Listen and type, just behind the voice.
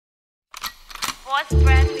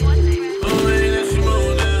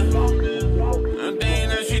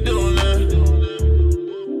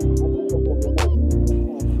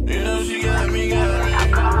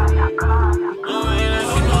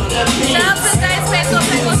Shout out to Dyce Payso,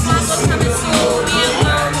 Payso Blanco coming soon.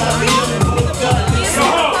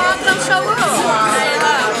 Harlem showroom.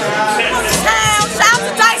 Shout out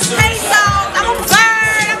to Dyce Payso. I'm a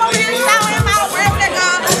bird. I'm over here shouting him out real nigga.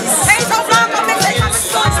 Payso Blanco, mixtape coming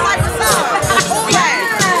soon. Like what's up?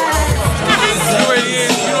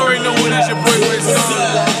 You already know what is your boy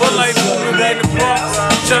Mysonne. But like moving back in the Bronx.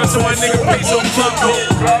 Shout out to my nigga Payso Blanco.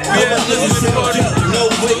 We had a listening party.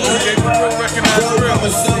 Okay, real recognized real.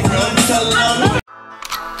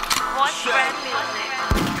 Bossbred music.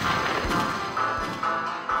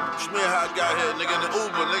 Man, how I got here, nigga, in the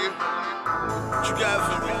Uber, nigga. What you got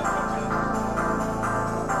for me?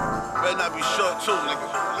 Better not be short too, nigga.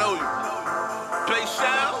 Know you. Play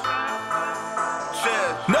sound?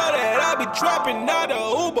 Yeah. Know that I be dropping out of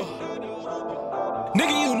Uber.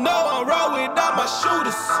 Nigga, you know I'm raw without my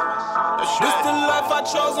shooters. This the life I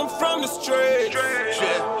chose, I'm from the streets.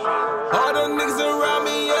 Yeah. All the niggas around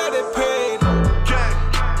me, yeah, they paid. Gang.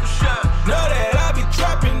 Know that I be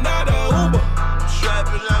dropping out of Uber.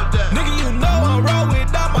 Trapping out there. Nigga, you know I'm raw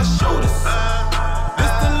without my shooters.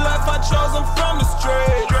 This the life I chose, I'm from the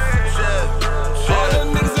streets. All the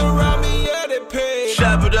niggas around me, yeah, they paid.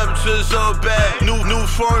 Chop it up till it's all bad. New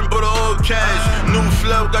foreign, but all cash. New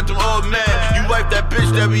flow, got them all mad. You wipe that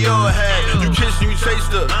bitch that we all had. You kiss and you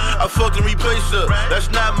taste her. I fucked and replaced her.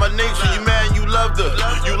 That's not my nature. You mad and you loved her.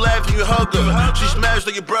 You laughed and you hugged her. She smashed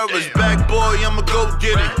like your brother's back, boy. I'ma go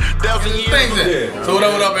get it. 1,000 years. So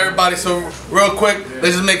what up, everybody? So real quick,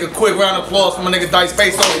 let's just make a quick round of applause for my nigga Dyce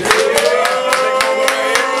Payso.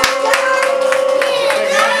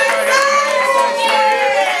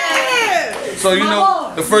 So you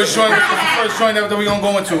know the first joint that we gonna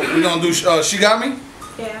go into, we gonna do She Got Me.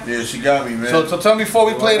 Yeah, she got me, man. So tell me before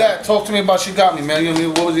we play that, talk to me about She Got Me, man. You know,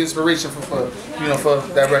 what was the inspiration for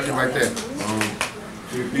that record right there?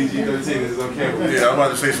 PG-13 is on camera. Yeah, I'm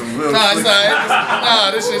about to say some real Nah, it's all right.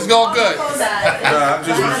 Nah, this shit's going good. Nah, I'm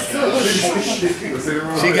just.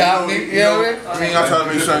 She got me, you know what I mean? I'm trying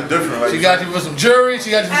to make something different. Like, She got you for some jewelry,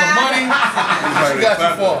 she got you for some money. She got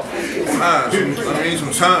you for? I need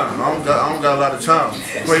some time. I don't got a lot of time.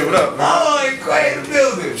 Wait, what up, man? Oh, Quay in the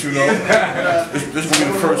building. You know, this will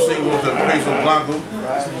be the first single with the Payso Blanco.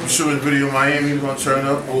 I'm shooting a video in Miami. We're gonna turn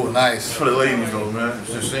up. Oh, nice. It's for the ladies though, man.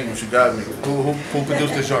 It's this single. She got me. Who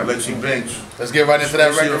produced this joint? Lexi Banks. Let's get right into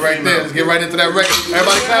that record right there. Let's get right into that record.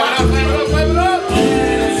 Everybody clap it up, clap it up, clap it up.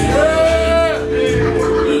 Yeah.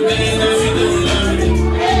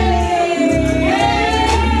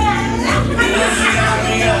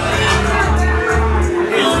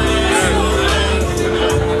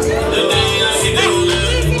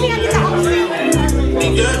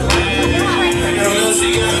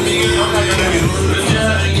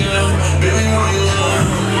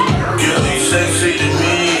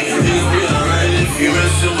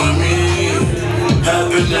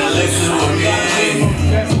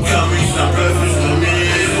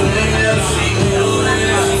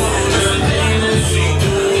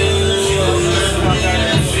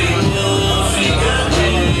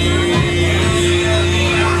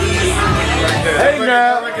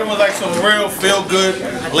 Was like some real feel good,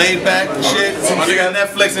 laid back shit. My nigga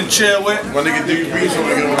Netflix and chill with. My nigga do beats when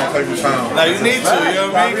we get on that type of time. Now you need to, you know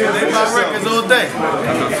what I mean? Cause they buy records all day.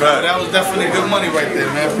 But that was definitely good money right there,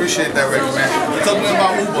 man. Appreciate that record, man. Talk to me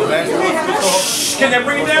about Uber, man. Can I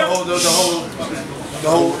bring it down? The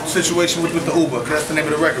whole situation with the Uber. That's the name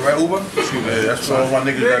of the record, right? Uber? Yeah, that's all my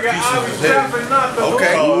niggas got pieces in his head.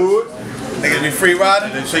 Okay. Niggas be free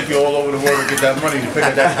riding? They take you all over the world to get that money to pick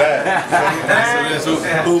up that bag. So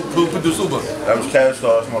who produced Uber? That was Cash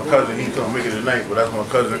Star, that's my cousin. He couldn't make it tonight, but that's my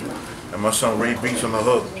cousin. And my son Ray Beats on the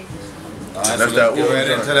hook. Alright, that's that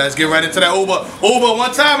Uber. Let's get right into that Uber. Uber,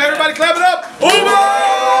 one time, everybody clap it up.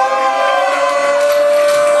 Uber!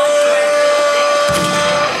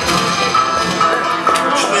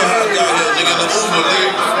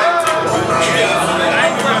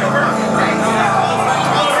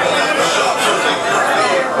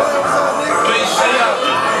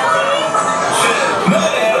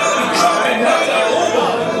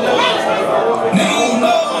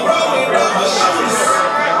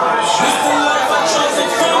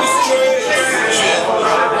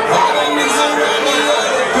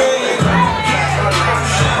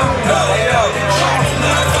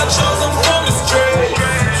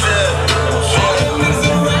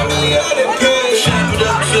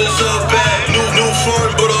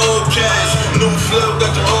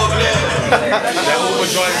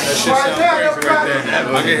 That shit sounds crazy right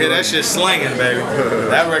there. I can hear that shit slanging, baby.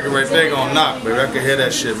 That record right there gonna knock, baby. I can hear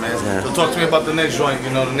that shit, man. So talk to me about the next joint. You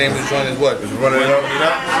know, the name of the joint is what? Just Run It Up.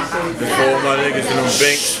 Just for all my niggas in them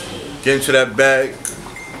banks, get into that bag,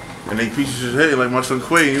 and they pieces his head like my son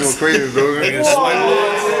Quay. You know, crazy, bro. Swipe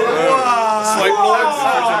lords.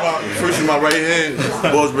 First in my right hand,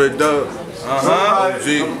 Bossbred Dub. OG.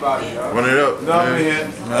 Run It Up. Man.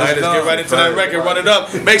 Alright, let's get right into that record. Run it up.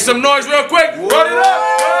 Make some noise real quick. Run it up.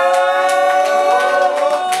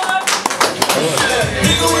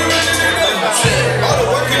 All the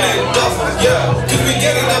work in that duffel, yeah. Cause we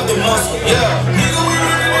getting up the muscle, yeah. Nigga, we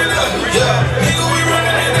running it up, yeah. Nigga, we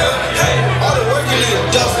running it up, hey. All the work in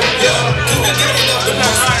that duffel, yeah. Cause we getting up the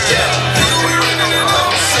muscle, yeah. Nigga, we running it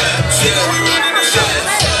up, nigga, we running it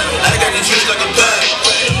up. I got the juice like a bag.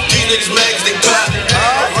 These niggas mad cause they pop.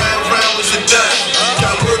 Round was a dime.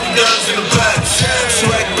 Got work guns in the back.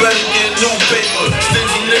 Swag better than new paper.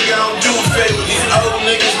 Stingy nigga, I don't do favors. These old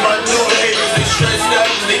niggas my new haters. They stressed out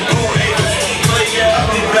cause they blue haters. Play out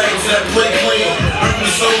the bags that play clean. Ripping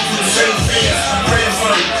the soul to the same things. Praying for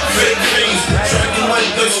them, fake things. Tracking money,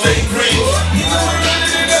 they stay green.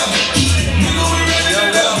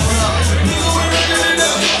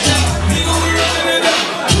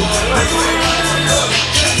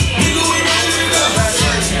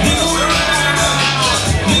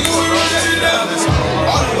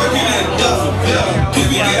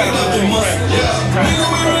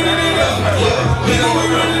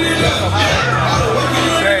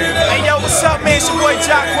 Hey yo, what's up, man? It's your boy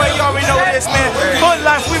Jaguae. You already know what it is, man. Hood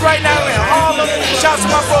life, we right now in Harlem. Shout out to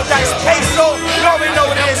my bro Dyce Payso. You already know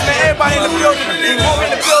what it is, man. Everybody in the building, the big home in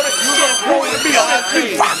the building. You get a in the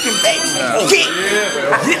building. Rockin', baby.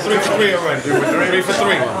 Yeah. 3 for 3 already. 3 for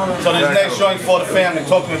 3. So this next joint for the family.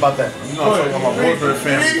 Talk to me about that. You know, I'm talking about my Bossbred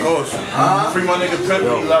family, of course. Free my nigga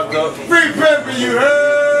Pepper, he locked up. Free Pepper, you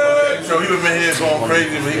heard? So he was in here going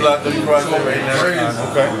crazy, but he locked up, he crossed over right now.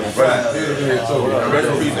 Okay. Rest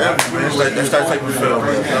in peace, man. That's that type of film.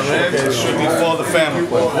 It's strictly for the family.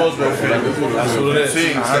 Bossbred family. That's what it is.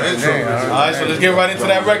 All Alright, so let's get right into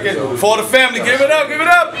that record. For the family, give it up, give it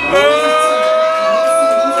up! We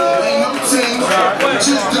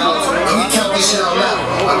count this shit out loud.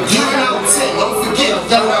 I'm giving out 10. Don't forget, I'm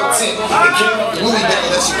giving out 10. It came out the movie bag,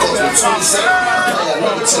 that shit cost me 27. I probably got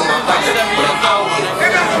another 10 in my pocket, but I'm out here.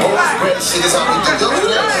 Bossbred shit is how we do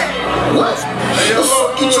it. What? What the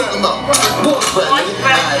fuck you talking about? Bossbred, nigga.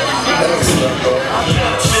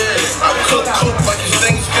 I cook like it's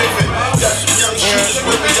Thanksgiving. Got some young shooters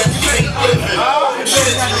with me that you ain't living.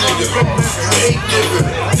 Shit, you nigga, you ain't giving.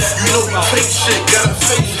 You know we take shit, got a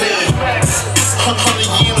face hitting.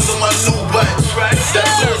 100 years on my new watch.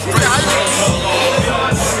 That's all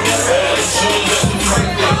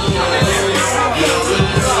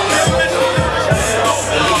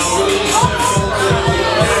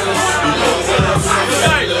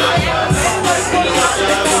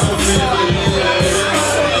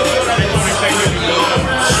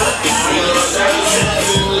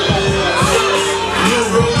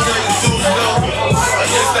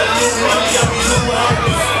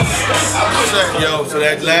Yo, so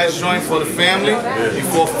that last joint for the family, we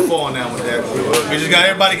 4 for 4 on that with that. We just got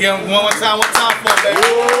everybody give them one time for it, baby.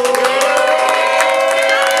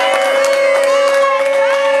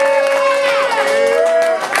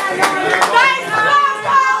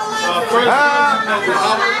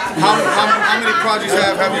 How many projects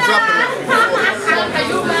have you dropped already?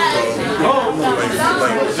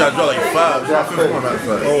 I dropped like 5.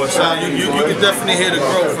 Oh, it sound you can definitely hear the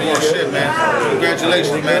growth from your shit, man.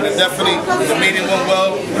 Congratulations, man. It definitely the meeting went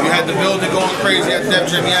well. You had the building going crazy at Def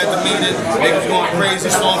Jam. You had the meeting. Niggas going crazy,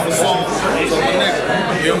 song for song. So my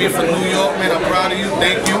nigga, you know me from New York, man. I'm proud of you.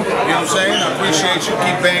 Thank you. You know what I'm saying? I appreciate you.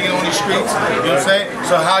 Keep banging on these streets. You know what I'm saying?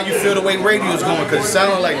 So how you feel the way radio's going? Because it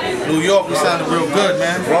sounded like New York, we sounded real good,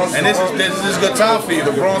 man. And this is a good time for you.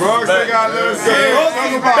 The Bronx they got little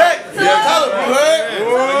back. Yeah, tell it, man.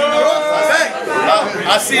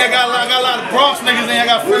 I see I got a lot of Bronx niggas in here. I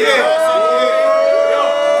got friends.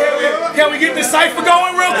 Can we get this cypher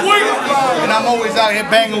going real quick? And I'm always out here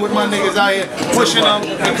banging with my niggas out here, pushing them,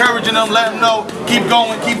 encouraging them, letting them know, keep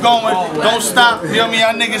going, don't stop. You know what I mean?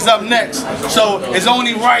 Our niggas up next. So it's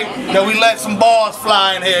only right that we let some bars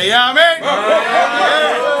fly in here. You know what I mean?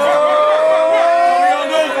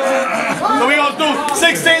 So we gonna do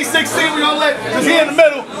 16, we gonna let, cause he in the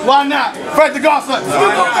middle, why not? Fred the Godson.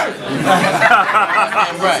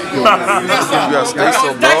 Right. You got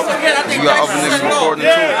Payso, bro. You got other niggas recording too.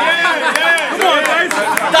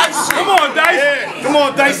 Come on, Dyce. Come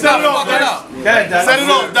on, Dyce. Set it off, Dyce. Set it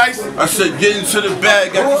off, Dice. I said, get into the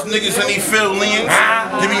bag. Got these niggas in these field lands.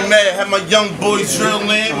 Get me mad. Have my young boys drill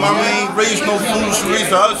in. Mama ain't raised no fool. She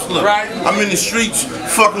raised a hustler. I'm in the streets,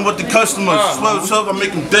 fucking with the customers. Swell tough, I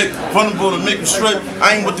make them dick. Vulnerable to make them strip.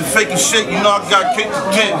 I ain't with the faking shit. You know I got kicked to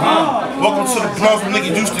get. Welcome to the Bronx, where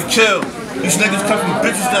niggas used to kill. These niggas come from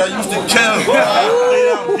bitches that I used to kill. Lay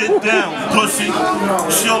down, get down, pussy.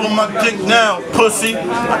 She all on my dick now, pussy.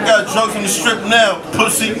 I got drugs in the strip now,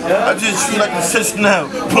 pussy. I just treat like a sis now,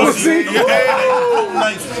 pussy.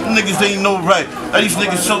 Nice. Niggas ain't no right. These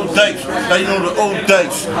niggas so Dice. Now you know the old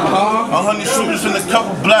Dice. 100 shooters in a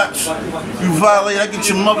couple blocks. You violate, I get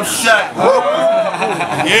your mother shot.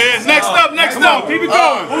 Yeah, next up. Keep it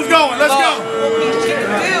going. Who's going? Let's go.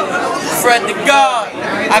 Fred the God,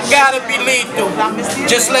 I gotta be lethal.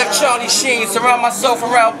 Just left Charlie Sheen, surround myself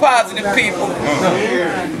around positive people.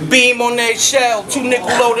 Beam on their shell, 2 nickel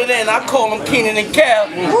loaded in, I call them Keenan and Cal.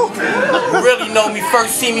 Really know me,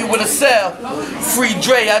 first see me with a cell. Free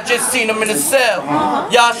Dre, I just seen him in a cell.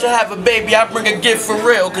 Y'all should have a baby, I bring a gift for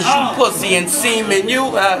real, cause you pussy and semen,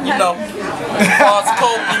 you know. Bars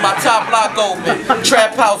Copley, my top lock open.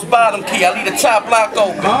 Trap house bottom key, I leave the top lock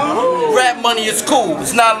open. Rap money is cool,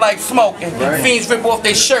 it's not like smoking. Fiends rip off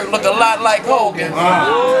their shirt, look a lot like Hogan.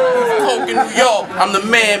 Coke in New York, I'm the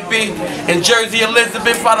man, B. In Jersey,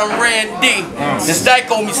 Elizabeth, I done ran D. This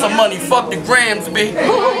dyke owe me some money, fuck the grams, B.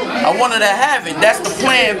 I wanted to have it, that's the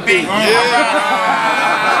plan, B.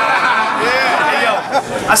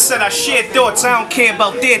 I said I share thoughts, I don't care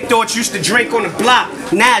about their thoughts. Used to drink on the block,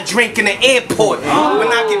 now I drink in the airport. When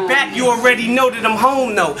I get back, you already know that I'm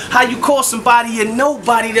home, though. How you call somebody a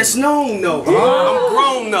nobody that's known, though? I'm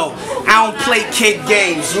grown, though. I don't play kid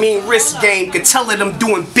games, mean risk game. Can tell that I'm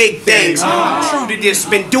doing big things. True to this,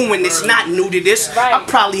 been doing this, not new to this. I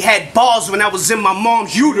probably had balls when I was in my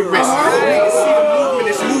mom's uterus. Niggas see the movement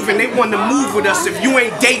is moving, they want to move with us. If you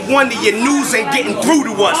ain't day one, then your news ain't getting through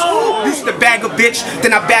to us. Used to bag a bitch,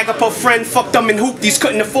 then I bag up her friend, fucked them in hoopties,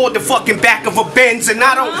 couldn't afford the fucking back of a Benz. And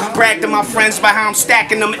I don't brag to my friends by how I'm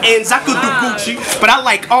stacking them ends. I could do Gucci, but I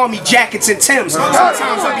like army jackets and Timbs. Sometimes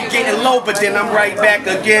I be getting low, but then I'm right back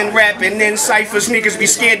again rapping. Then ciphers, niggas be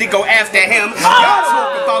scared to go after him. Y'all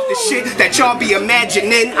talk about the shit that y'all be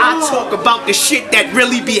imagining. I talk about the shit that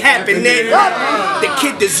really be happening. The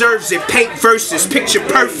kid deserves it, paint verses, picture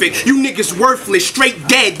perfect. You niggas worthless, straight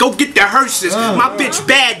dead, go get the hearses. My bitch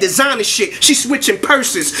bad, designer shit, she switching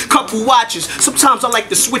purses, couple watches. Sometimes I like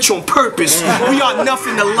to switch on purpose. We are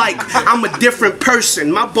nothing alike, I'm a different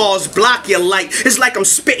person. My balls block your light, it's like I'm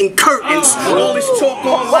spitting curtains. All this talk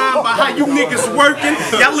online about how you niggas working,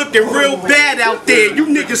 y'all looking real bad out there, you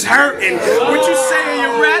niggas hurting. What you say in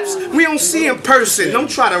your raps, we don't see in person. Don't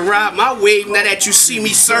try to ride my wave now that you see me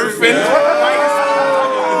surfing.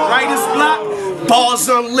 Writer's block, bars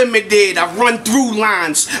unlimited. I run through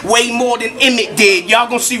lines way more than Emmett did. Y'all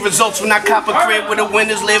gonna see results when I cop a crib where the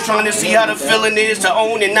winners live, trying to see how the feeling is to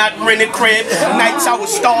own and not rent a crib. Nights I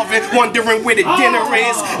was starving, wondering where the dinner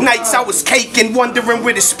is. Nights I was caking, wondering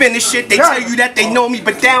where the spinach shit. They tell you that they know me,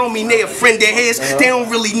 but that don't mean they a friend of his. They don't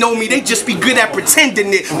really know me, they just be good at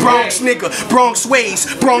pretending it. Bronx nigga, Bronx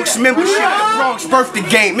ways, Bronx membership, the Bronx birthday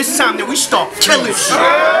game. It's time that we start killing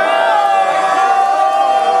shit.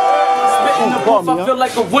 In the booth, I feel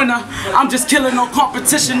like a winner. I'm just killing on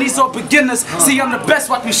competition, these are beginners. See, I'm the best,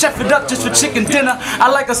 watch me chef it up just for chicken dinner. I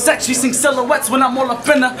like a sex, she sings silhouettes when I'm all up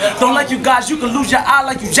in her. Don't like you guys, you can lose your eye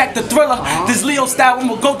like you Jack the Thriller. This Leo style, I'm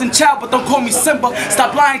a golden child, but don't call me Simba.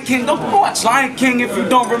 Stop Lion King, don't watch Lion King if you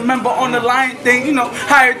don't remember on the Lion thing. You know,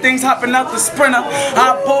 higher things hopping out the sprinter.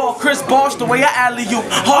 I ball Chris Bosh the way I alley you.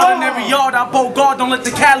 Hard in every yard, I bow guard, don't let the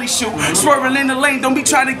Cali shoot. Swerving in the lane, don't be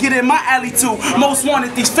trying to get in my alley too. Most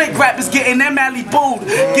wanted, these fake rappers getting them alley booed.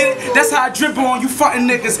 Get it? That's how I dribble on you frontin'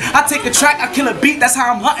 niggas. I take a track, I kill a beat, that's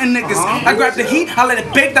how I'm hunting niggas. I grab the heat, I let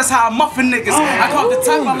it bake, that's how I muffin niggas. I call the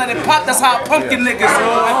top, I let it pop, that's how I pumpkin niggas.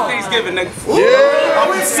 Happy Thanksgiving, niggas. Yeah.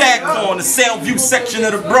 I'm in Sackcorn, the Soundview section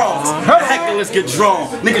of the Bronx. The hecklers get drawn.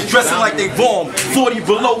 Niggas dressing like they warm. 40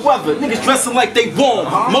 below weather. Niggas dressing like they warm.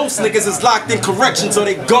 Most niggas is locked in corrections or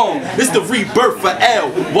they gone. It's the rebirth for L,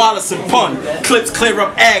 Wallace and Pun. Clips clear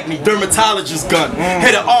up acne, dermatologist gun.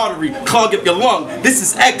 Hit an artery, clog up your lung. This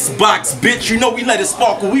is Xbox, bitch. You know we let it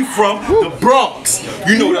spark where we from. The Bronx.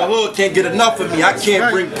 You know the hood can't get enough of me. I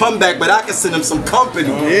can't bring Pun back, but I can send him some company.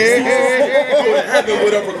 Go to heaven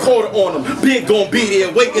with a recorder on him. Big gon' be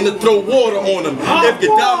there waiting to throw water on him. If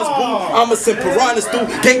your diamonds blue, I'ma send piranhas through.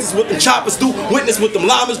 Gangsters with them choppers through. Witness with them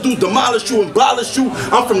llamas do. Demolish you and abolish you.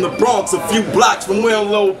 I'm from the Bronx, a few blocks from where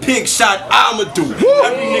Low Pig shot I'ma do.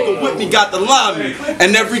 Every nigga with me got the lineman.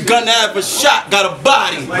 And every gun I ever shot got a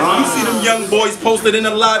body. You see see them young boys posted in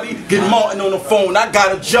the lobby, get Martin on the phone. I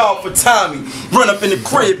got a job for Tommy. Run up in the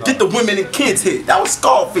crib, get the women and kids hit. That was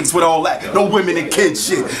Scarface with all that. No women and kids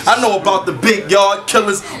shit. I know about the big yard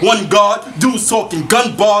killers, one guard, dudes talking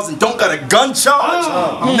gun bars and don't got a gun charge.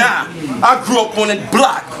 Nah, I grew up on that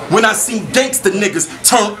block when I seen gangster niggas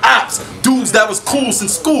turn ops. Dudes that was cool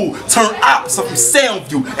since school turn ops up from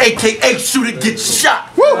Soundview, aka shooter get shot.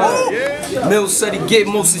 Mills said he get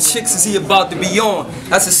most of the chicks as he about to be on.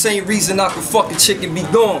 That's the same reason I can fuck a chick and be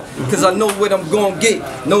gone. Cause I know what I'm gonna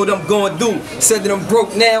get, know what I'm gonna do. Said that I'm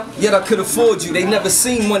broke now, yet I could afford you. They never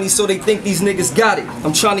seen money, so they think these niggas got it.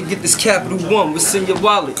 I'm trying to get this Capital One, what's in your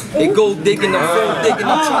wallet? They go digging, I'm phone digging,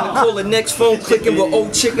 I'm trying to call the next phone clicking with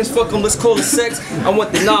old chickens. Fuck them, let's call it sex. I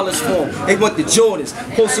want the knowledge form, they want the Jordans.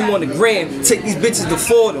 Post them on the gram, take these bitches to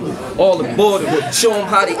Ford them. All aboard them, show them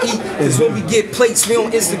how to eat. Cause when we get plates, we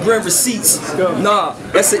on Instagram receipts. Nah,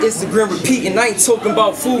 that's an Instagram repeat. And I ain't talking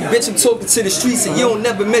about food, bitch, I'm talking to the streets. And you don't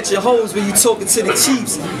never met your hoes when you talking to the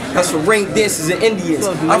chiefs. That's for rain dancers and Indians.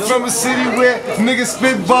 I'm from a city where niggas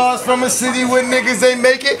spit bars, from a city where niggas ain't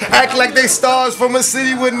make it, act like they stars, from a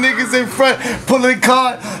city where niggas in front, pulling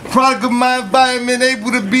card, product of my environment,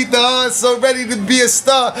 able to beat the odds, so ready to be a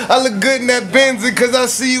star. I look good in that Benz, and cause I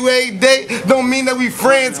see you every day, don't mean that we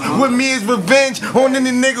friends. With me is revenge on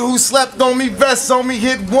any nigga who slept on me, vests on me,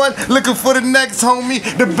 hit one, looking for the next homie,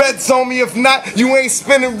 the bet's on me, if not, you ain't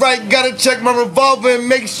spinning right, gotta check my revolver and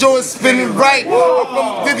make sure it's spinning right. I'm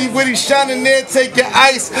from Diddy Witty, shining there, take your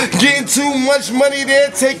ice, getting too much money there,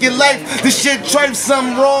 take your life. This shit tripe,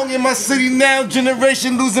 something wrong in my city now,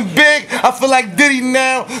 generation losing big, I feel like Diddy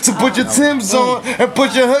now, so put your Timbs on and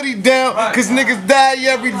put your hoodie down, cause niggas die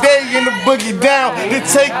every day in the boogie down, the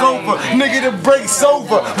takeover, nigga the break's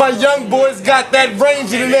over, my young boys got that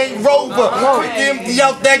range and it ain't Rover, quick to empty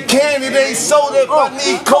out that can, it ain't soda, if I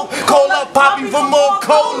need Coca-Cola, poppy for more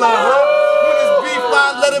cola,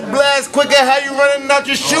 I let it blast quicker. How you running out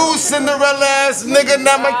your shoes, Cinderella ass nigga?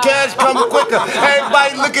 Now my cash come quicker.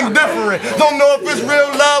 Everybody looking different. Don't know if it's real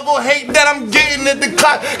love or hate that I'm getting at the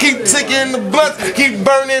clock. Keep ticking the blunts, keep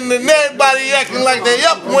burning, and everybody acting like they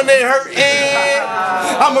up when they hurting.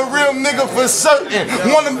 I'm a real nigga for certain.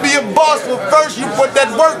 Wanna be a boss, but first you put that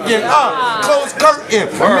work in. Close curtain,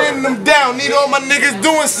 man them down. Need all my niggas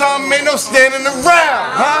doing something, ain't no standing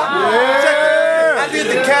around, I did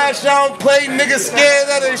the cash on play, niggas scared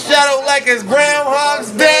of the shadow like it's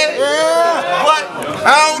Groundhog's Day. But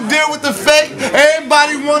I don't deal with the fake.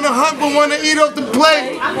 Everybody wanna hunt but wanna eat off the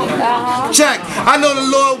plate. Check, I know the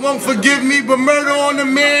Lord won't forgive me, but murder on the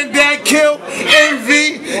man that killed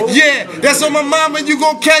envy. Yeah, that's on my mama, you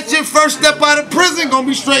gon' catch it. First step out of prison, gon'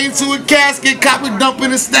 be straight into a casket. Cop it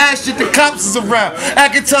dumping the stash shit, the cops is around.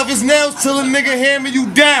 Acting tough as nails till a nigga hammer you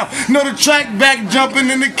down. Know the track back jumping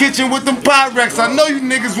in the kitchen with them Pyrex. I know you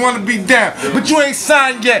niggas wanna be down, but you ain't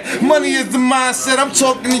signed yet. Money is the mindset, I'm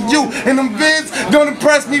talking to you. And them vids don't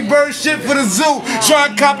impress me, bird shit for the zoo. Try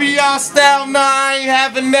to copy y'all style, nah, I ain't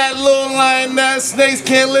having that. Little lion ass snakes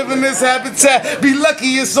can't live in this habitat. Be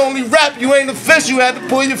lucky it's only rap, you ain't a fish, you had to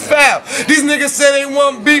pull your foul. These niggas say they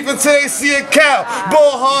want beef until they see a cow.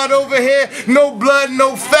 Ball hard over here, no blood,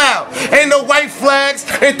 no foul. Ain't no white flags,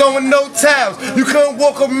 ain't throwing no towels. You couldn't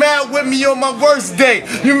walk a mile with me on my worst day.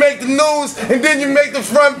 You make the news, and then you make the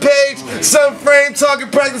front page. Sun frame,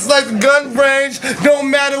 target practice like the gun range. Don't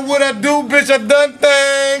matter what I do, bitch, I done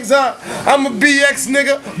things. I'm a BX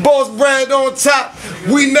nigga, Bossbred on top.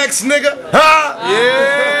 We next nigga, Yeah!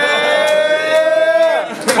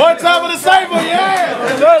 One time for the cypher, yeah!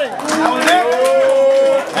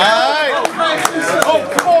 Alright. Oh,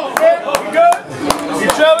 come on, man. You good? You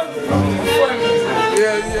chillin'?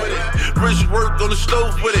 Yeah. Rich work on the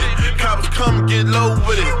stove with it. Cops come get low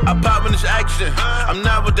with it. I pop in this action. I'm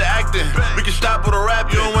not with the acting. We can stop with a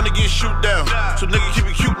rap. You don't wanna get shoot down. So nigga keep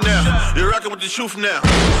it cute now. You're rocking with the truth now.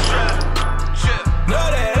 Know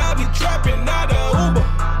that I be trapping out the Uber.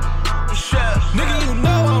 Nigga, you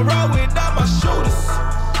know I'm raw without my shooters.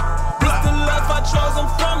 This the life I chose, I'm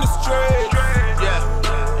from the street.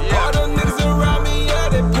 All the niggas around me, yeah,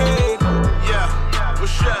 they paid.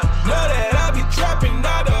 Know that I be trapping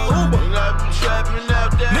out the Uber.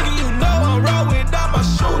 Nigga, you know I'm raw without my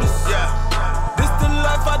shooters. This the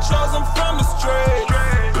life I chose, I'm from the street.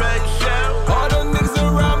 All the niggas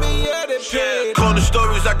around me, yeah, they paid. Corner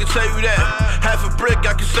stories, I can tell you that. Half a brick,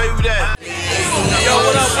 I can say you that. Yo,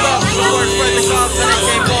 what up, what up? The worst friend of Godson that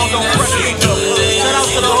came on, don't pressure each other. Shout out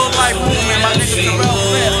to the whole life movement, my nigga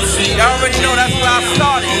Terrell Smith. Y'all already know that's where I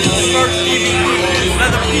started. The first DVD,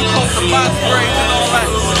 leather people, the Bossbred and all that.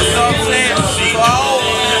 You know what I'm saying? So I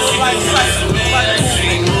always just like movement.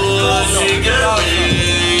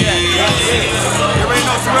 Yeah, that's it. You already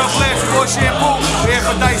know Terrell Smith.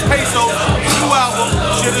 for Dyce Payso, new album.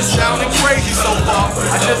 Shit is sounding crazy so far.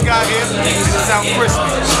 I just got here and it sounds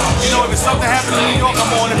crispy. You know, if it's something happening in New York,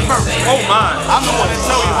 I'm on it first. Oh my. I'm the one that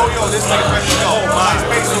tell you, oh yo, this nigga's ready to go. Oh my. Dyce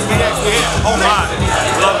Payso, BX, we're here. Oh my.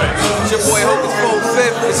 Love it. It's your boy Hope is full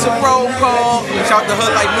fifth. It's a roll call. Shout to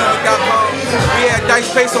hoodlikemusic.com. We had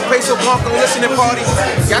Dyce Payso, Payso Blanco listening party.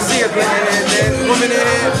 Y'all see us in here, man. Woman in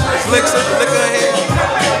here, it's liquor in here.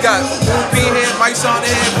 We got B in here, Mysonne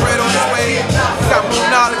in here, Fred on his way. We got Moon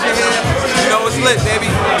Knowledge in here. You know it's lit,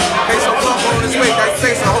 baby. Payso Blanco on his way. Dyce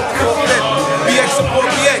Payso, Hope is full fifth. BX support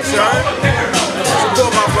BX, you heard?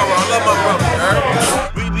 Support my brother. I love my brother, you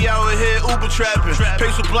heard? We out here Uber trapping.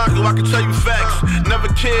 Payso Blanco, I can tell you facts. Never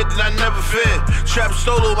cared and I never feared. Trap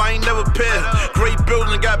solo, I ain't never paired. Great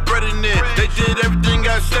building, got bread in it. They did everything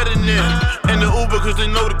I said in it. In the Uber cause they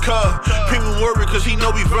know the car. People worry cause he know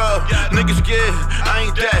we rough. Niggas scared, I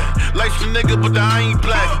ain't that. Like some nigga, but I ain't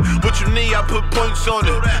black. What you need, I put points on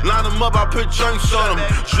it. Line them up, I put joints on them.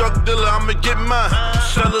 Drug dealer, I'ma get mine.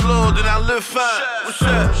 Sell it all, then I live fine. What's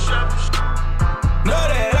that? Know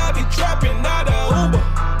that